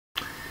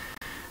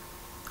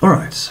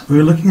Alright,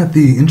 we're looking at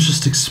the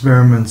interest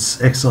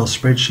experiments Excel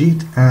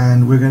spreadsheet,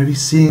 and we're going to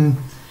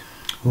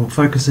be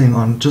focusing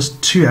on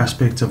just two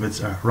aspects of it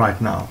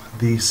right now: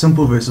 the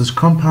simple versus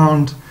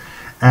compound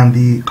and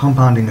the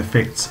compounding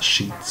effects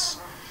sheets.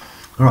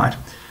 Alright,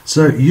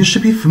 so you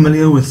should be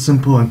familiar with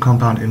simple and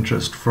compound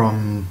interest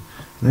from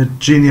the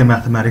junior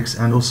mathematics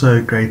and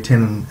also grade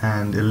 10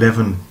 and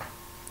 11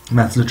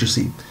 maths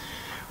literacy.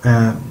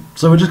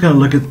 So we're just going to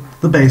look at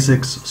the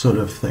basics sort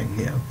of thing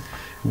here,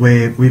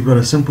 where we've got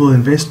a simple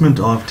investment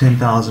of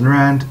 10,000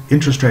 Rand,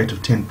 interest rate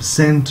of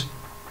 10%,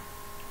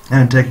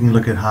 and taking a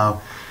look at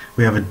how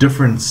we have a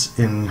difference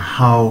in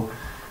how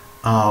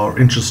our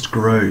interest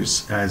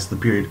grows as the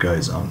period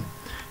goes on.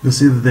 You'll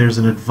see that there's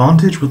an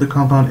advantage with the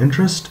compound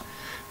interest,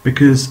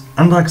 because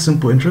unlike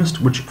simple interest,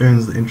 which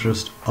earns the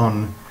interest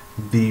on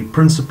the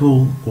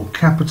principal or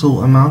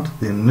capital amount,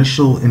 the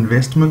initial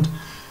investment,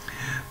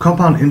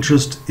 compound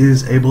interest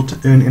is able to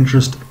earn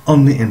interest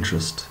on the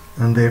interest,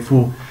 and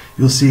therefore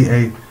you'll see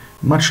a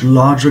much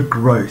larger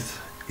growth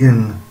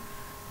in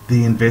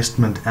the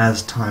investment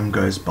as time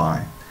goes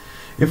by.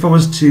 If I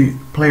was to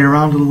play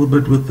around a little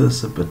bit with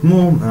this a bit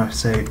more, I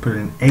say put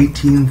in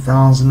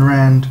 18,000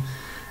 Rand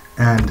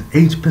and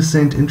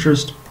 8%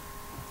 interest,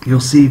 you'll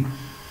see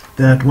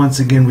that once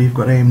again we've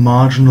got a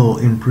marginal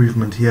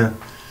improvement here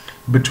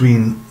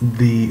between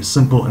the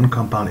simple and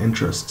compound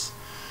interests.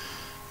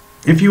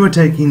 If you were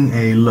taking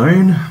a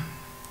loan,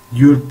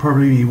 you would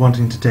probably be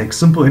wanting to take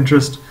simple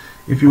interest.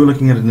 If you were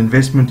looking at an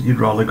investment, you'd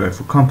rather go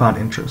for compound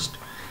interest,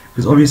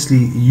 because obviously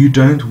you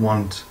don't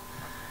want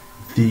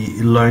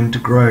the loan to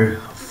grow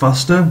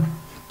faster.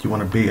 You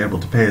want to be able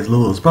to pay as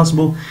little as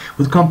possible.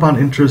 With compound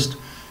interest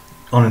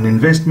on an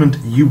investment,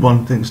 you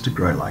want things to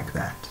grow like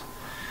that.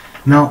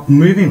 Now,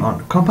 moving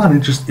on, compound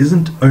interest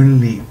isn't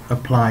only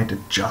applied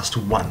just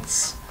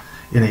once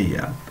in a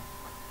year.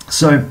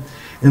 So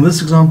in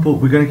this example,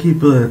 we're going to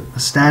keep a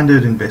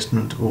standard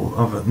investment of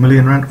R1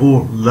 million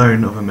or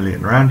loan of R1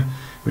 million,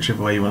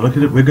 whichever way you want to look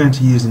at it. We're going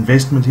to use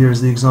investment here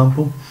as the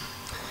example.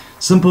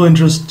 Simple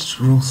interest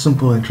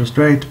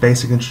rate,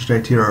 basic interest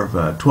rate here of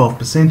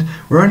 12%.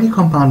 We're only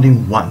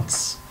compounding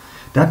once.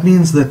 That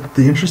means that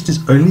the interest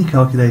is only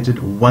calculated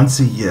once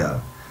a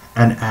year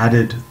and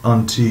added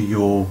onto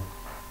your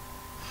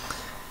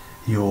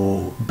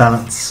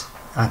balance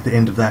at the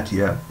end of that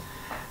year.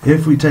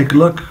 If we take a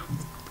look,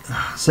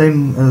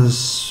 same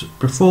as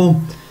before,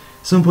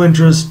 simple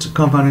interest,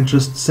 compound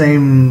interest,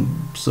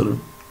 same sort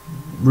of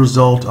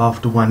result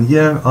after 1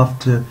 year.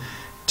 After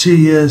 2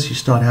 years you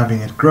start having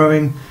it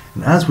growing,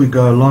 and as we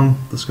go along,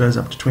 this goes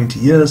up to 20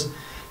 years,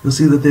 you'll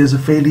see that there's a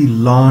fairly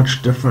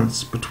large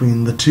difference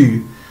between the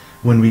two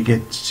when we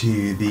get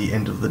to the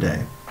end of the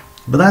day.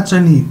 But that's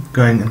only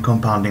going and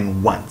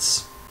compounding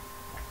once.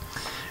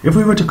 If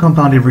we were to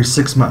compound every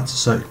 6 months,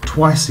 so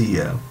twice a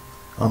year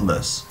on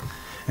this,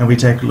 and we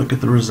take a look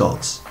at the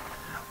results,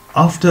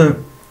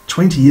 after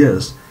 20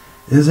 years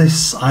there's a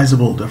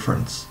sizable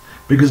difference,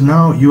 because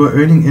now you are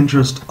earning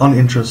interest on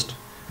interest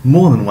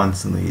more than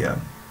once in the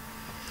year.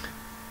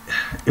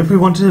 If we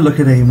wanted to look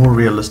at a more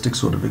realistic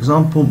sort of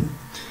example,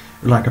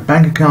 like a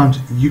bank account,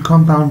 you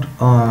compound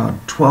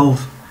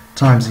 12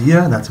 times a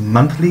year, that's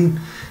monthly,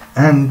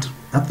 and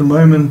at the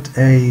moment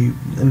a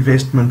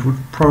investment would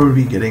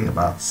probably be getting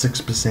about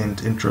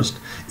 6% interest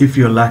if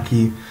you're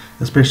lucky,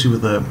 especially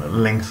with a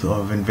length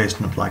of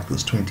investment like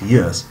this, 20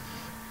 years.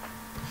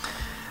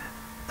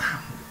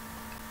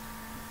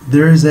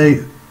 There is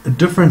a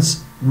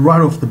difference right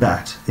off the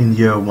bat in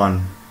year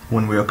one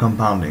when we are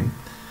compounding.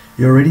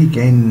 You already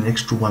gain an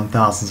extra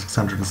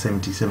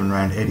 1,677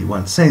 Rand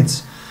 81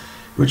 cents,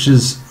 which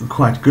is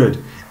quite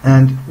good,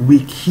 and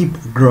we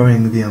keep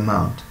growing the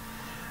amount,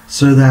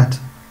 so that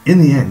in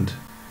the end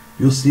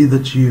you'll see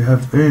that you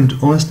have earned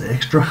almost an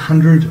extra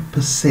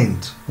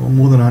 100% or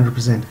more than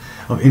 100%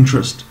 of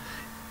interest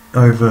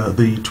over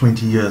the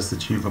 20 years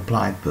that you've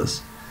applied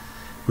this,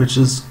 which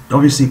is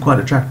obviously quite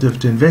attractive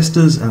to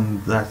investors,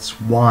 and that's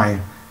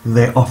why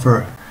they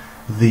offer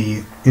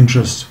the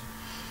interest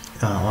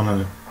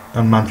on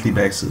a monthly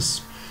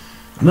basis.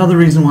 Another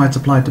reason why it's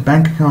applied to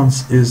bank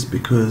accounts is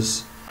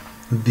because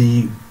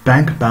the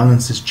bank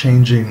balance is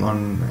changing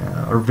on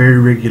a very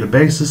regular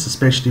basis,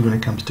 especially when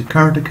it comes to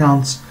current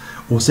accounts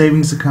or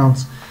savings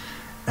accounts,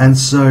 and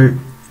so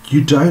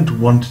you don't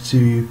want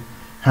to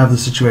have the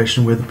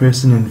situation where the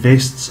person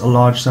invests a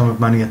large sum of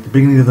money at the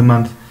beginning of the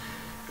month,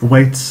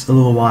 waits a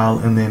little while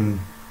and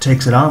then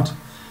takes it out,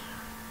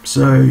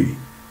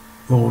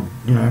 or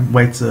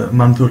waits a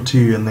month or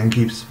two and then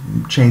keeps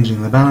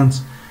changing the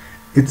balance.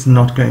 It's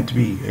not going to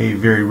be a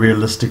very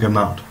realistic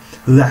amount.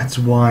 That's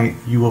why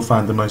you will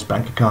find that most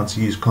bank accounts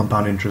use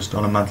compound interest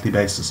on a monthly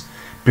basis,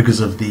 because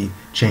of the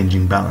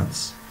changing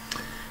balance.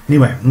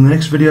 Anyway, in the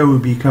next video we'll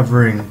be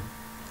covering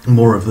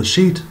more of the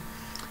sheet,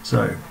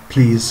 so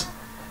please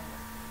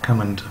come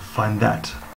and find that.